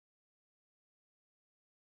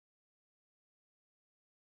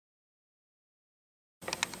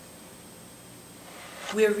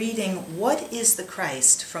We're reading What is the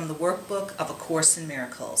Christ from the workbook of A Course in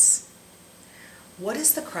Miracles. What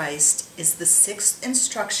is the Christ is the sixth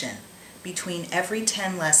instruction between every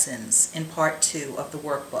 10 lessons in part 2 of the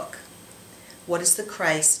workbook. What is the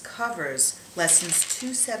Christ covers lessons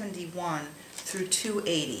 271 through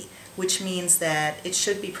 280, which means that it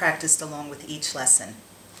should be practiced along with each lesson.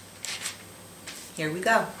 Here we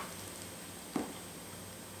go.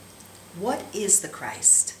 What is the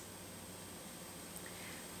Christ?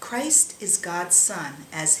 Christ is God's Son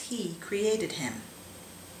as He created Him.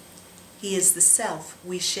 He is the self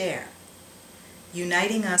we share,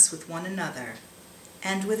 uniting us with one another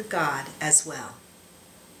and with God as well.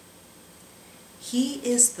 He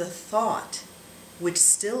is the thought which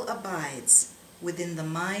still abides within the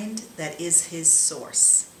mind that is His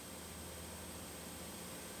source.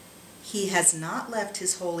 He has not left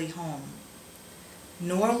His holy home,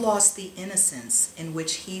 nor lost the innocence in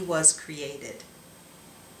which He was created.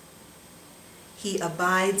 He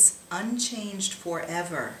abides unchanged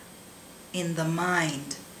forever in the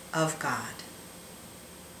mind of God.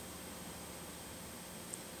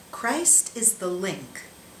 Christ is the link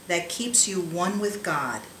that keeps you one with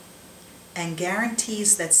God and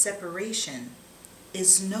guarantees that separation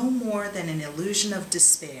is no more than an illusion of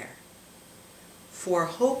despair, for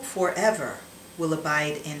hope forever will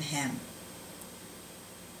abide in Him.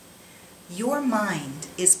 Your mind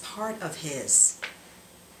is part of His,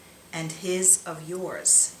 and His of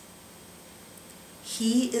yours.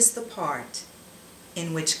 He is the part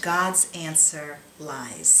in which God's answer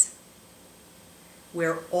lies,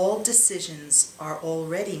 where all decisions are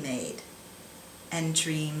already made and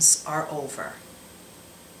dreams are over.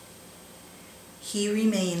 He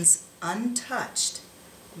remains untouched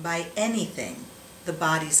by anything the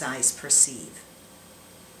body's eyes perceive.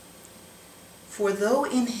 For though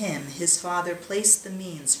in Him His Father placed the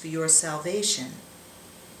means for your salvation,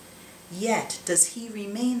 yet does He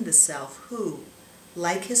remain the self who,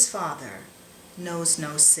 like His Father, knows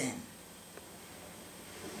no sin.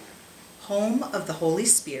 Home of the Holy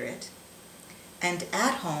Spirit, and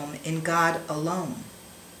at home in God alone,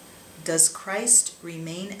 does Christ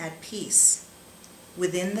remain at peace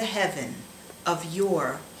within the heaven of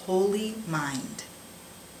your holy mind.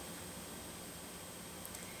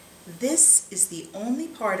 This is the only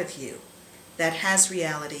part of you that has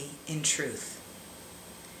reality in truth.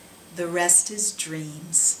 The rest is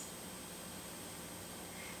dreams.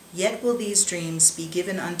 Yet will these dreams be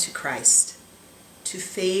given unto Christ, to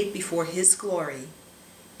fade before His glory,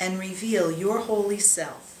 and reveal your holy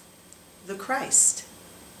self, the Christ,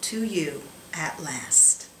 to you at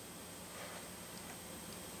last.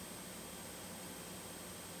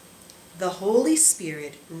 The Holy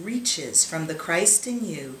Spirit reaches from the Christ in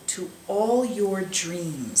you to all your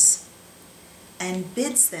dreams, and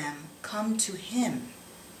bids them come to Him,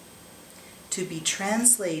 to be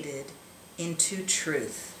translated into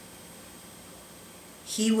truth.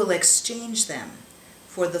 He will exchange them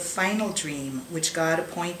for the final dream which God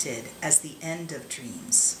appointed as the end of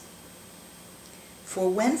dreams. For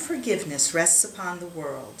when forgiveness rests upon the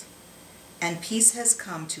world, and peace has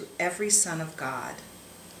come to every son of God,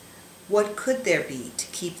 what could there be to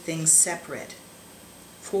keep things separate?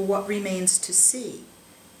 For what remains to see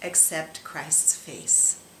except Christ's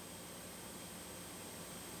face?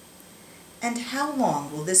 And how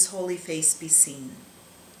long will this holy face be seen,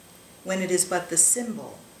 when it is but the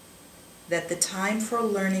symbol that the time for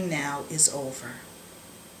learning now is over,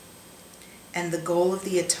 and the goal of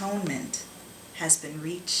the atonement has been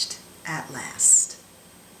reached at last?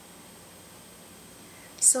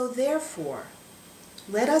 So therefore,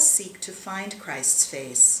 let us seek to find Christ's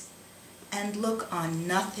face and look on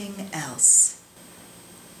nothing else.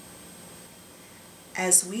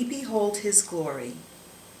 As we behold His glory,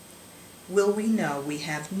 will we know we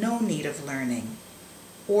have no need of learning,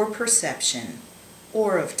 or perception,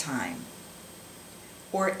 or of time,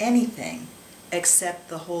 or anything except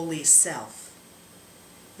the holy self,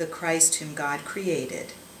 the Christ whom God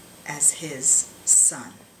created as His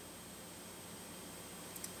Son.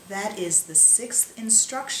 That is the sixth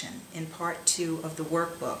instruction in part 2 of the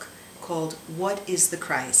workbook, called What is the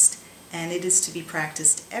Christ? And it is to be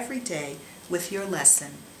practiced every day with your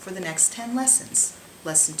lesson for the next 10 lessons.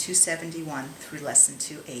 Lesson 271 through lesson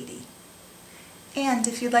 280. And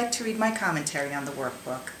if you'd like to read my commentary on the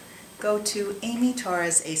workbook, go to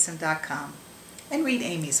amytorresasm.com and read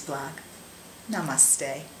Amy's blog.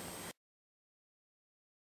 Namaste.